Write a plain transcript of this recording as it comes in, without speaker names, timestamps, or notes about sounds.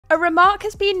A remark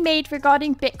has been made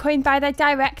regarding Bitcoin by the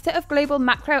Director of Global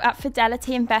Macro at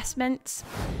Fidelity Investments.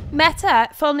 Meta,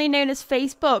 formerly known as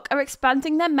Facebook, are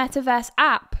expanding their Metaverse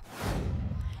app.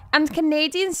 And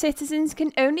Canadian citizens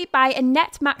can only buy a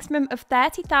net maximum of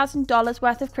 $30,000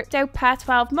 worth of crypto per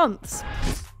 12 months.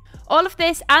 All of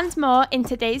this and more in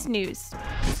today's news.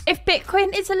 If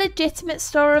Bitcoin is a legitimate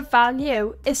store of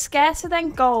value, is scarcer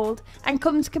than gold, and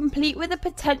comes complete with a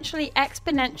potentially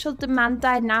exponential demand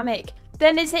dynamic,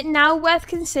 then is it now worth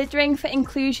considering for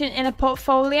inclusion in a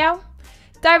portfolio?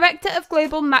 Director of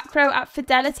Global Macro at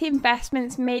Fidelity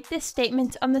Investments made this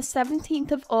statement on the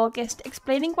 17th of August,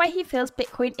 explaining why he feels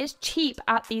Bitcoin is cheap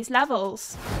at these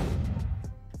levels.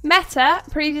 Meta,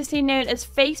 previously known as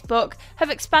Facebook,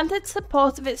 have expanded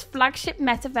support of its flagship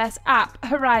Metaverse app,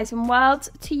 Horizon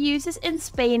Worlds, to users in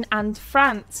Spain and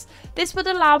France. This would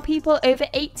allow people over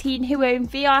 18 who own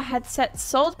VR headsets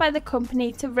sold by the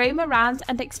company to roam around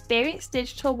and experience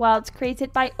digital worlds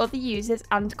created by other users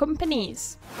and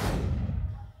companies.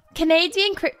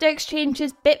 Canadian crypto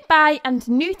exchanges BitBuy and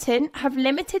Newton have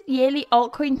limited yearly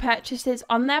altcoin purchases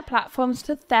on their platforms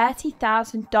to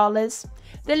 $30,000.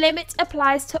 The limit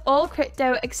applies to all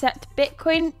crypto except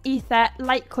Bitcoin, Ether,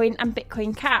 Litecoin and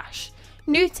Bitcoin Cash.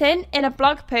 Newton, in a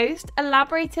blog post,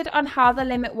 elaborated on how the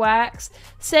limit works,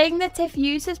 saying that if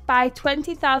users buy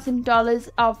 $20,000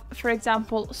 of, for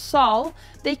example, Sol,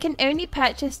 they can only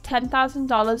purchase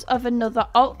 $10,000 of another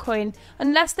altcoin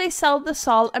unless they sell the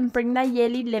Sol and bring their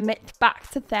yearly limit back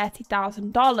to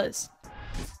 $30,000.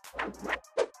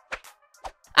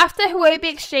 After Huobi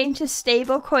Exchange's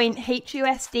stablecoin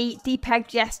HUSD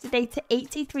depegged yesterday to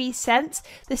 83 cents,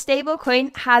 the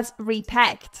stablecoin has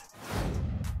repegged.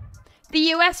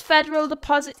 The US Federal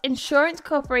Deposit Insurance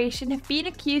Corporation have been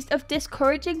accused of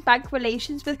discouraging bank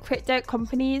relations with crypto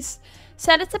companies.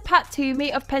 Senator Pat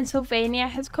Toomey of Pennsylvania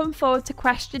has come forward to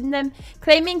question them,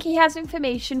 claiming he has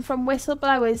information from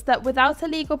whistleblowers that without a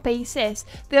legal basis,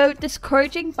 they are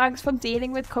discouraging banks from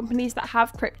dealing with companies that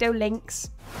have crypto links.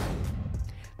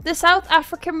 The South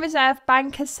African Reserve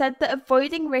Bank has said that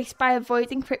avoiding risk by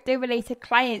avoiding crypto-related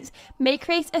clients may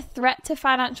create a threat to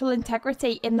financial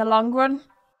integrity in the long run.